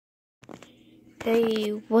Hey,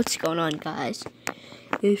 what's going on, guys?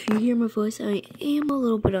 If you hear my voice, I am a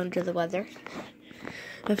little bit under the weather.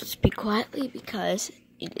 I have to speak quietly because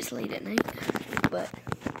it is late at night, but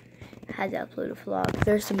I had to upload a vlog.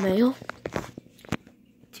 There's the mail.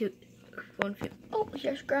 Oh,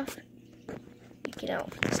 here's Gruff. Get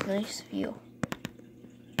out for this nice view.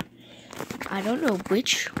 I don't know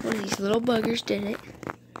which one of these little buggers did it.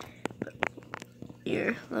 But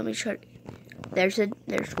here, let me try. There's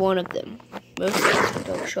one of them. Most of them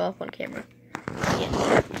don't show up on camera.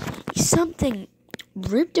 Yeah. Something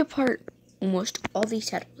ripped apart almost all these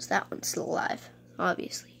tadpoles. That one's still alive,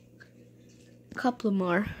 obviously. A couple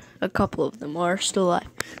of them are still alive.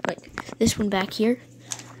 Like this one back here,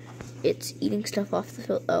 it's eating stuff off the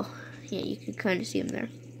filter. Oh, yeah, you can kind of see him there.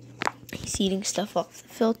 He's eating stuff off the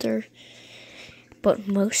filter. But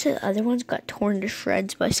most of the other ones got torn to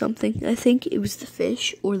shreds by something. I think it was the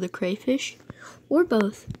fish or the crayfish. Or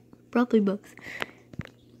both. Probably both.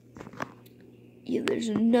 Yeah, there's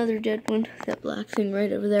another dead one. That black thing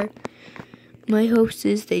right over there. My hopes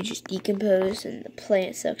is they just decompose and the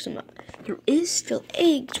plant sucks them up. There is still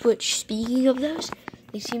eggs, which, speaking of those,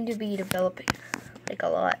 they seem to be developing. Like a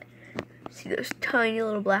lot. See those tiny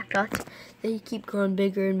little black dots? They keep growing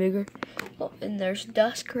bigger and bigger. Oh, and there's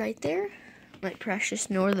dusk right there. My precious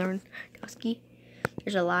northern dusky.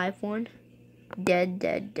 There's a live one. Dead,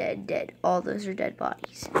 dead, dead, dead. All those are dead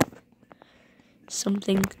bodies.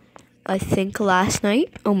 Something, I think last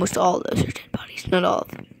night, almost all of those are dead bodies. Not all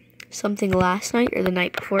of them. Something last night or the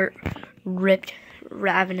night before ripped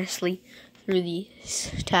ravenously through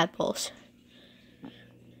these tadpoles.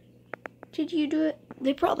 Did you do it?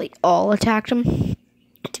 They probably all attacked them,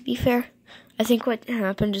 to be fair. I think what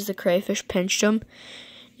happened is the crayfish pinched them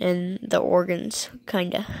and the organs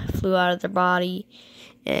kind of flew out of their body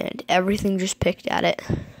and everything just picked at it.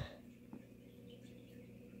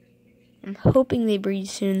 I'm hoping they breed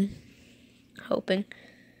soon. Hoping.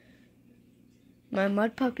 My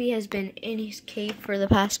mud puppy has been in his cave for the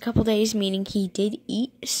past couple days, meaning he did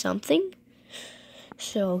eat something.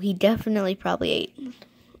 So he definitely probably ate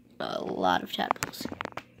a lot of tadpoles.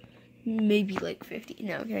 Maybe like 50.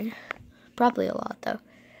 No, okay. Probably a lot, though.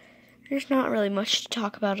 There's not really much to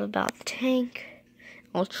talk about the tank.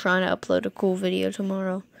 I'll try to upload a cool video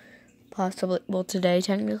tomorrow. Possibly, well, today,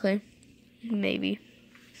 technically. Maybe.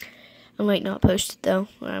 I might not post it, though.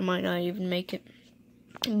 I might not even make it.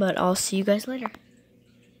 But I'll see you guys later.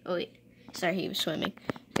 Oh, wait. Sorry, he was swimming.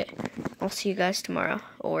 Okay. I'll see you guys tomorrow.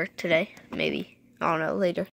 Or today. Maybe. I don't know. Later.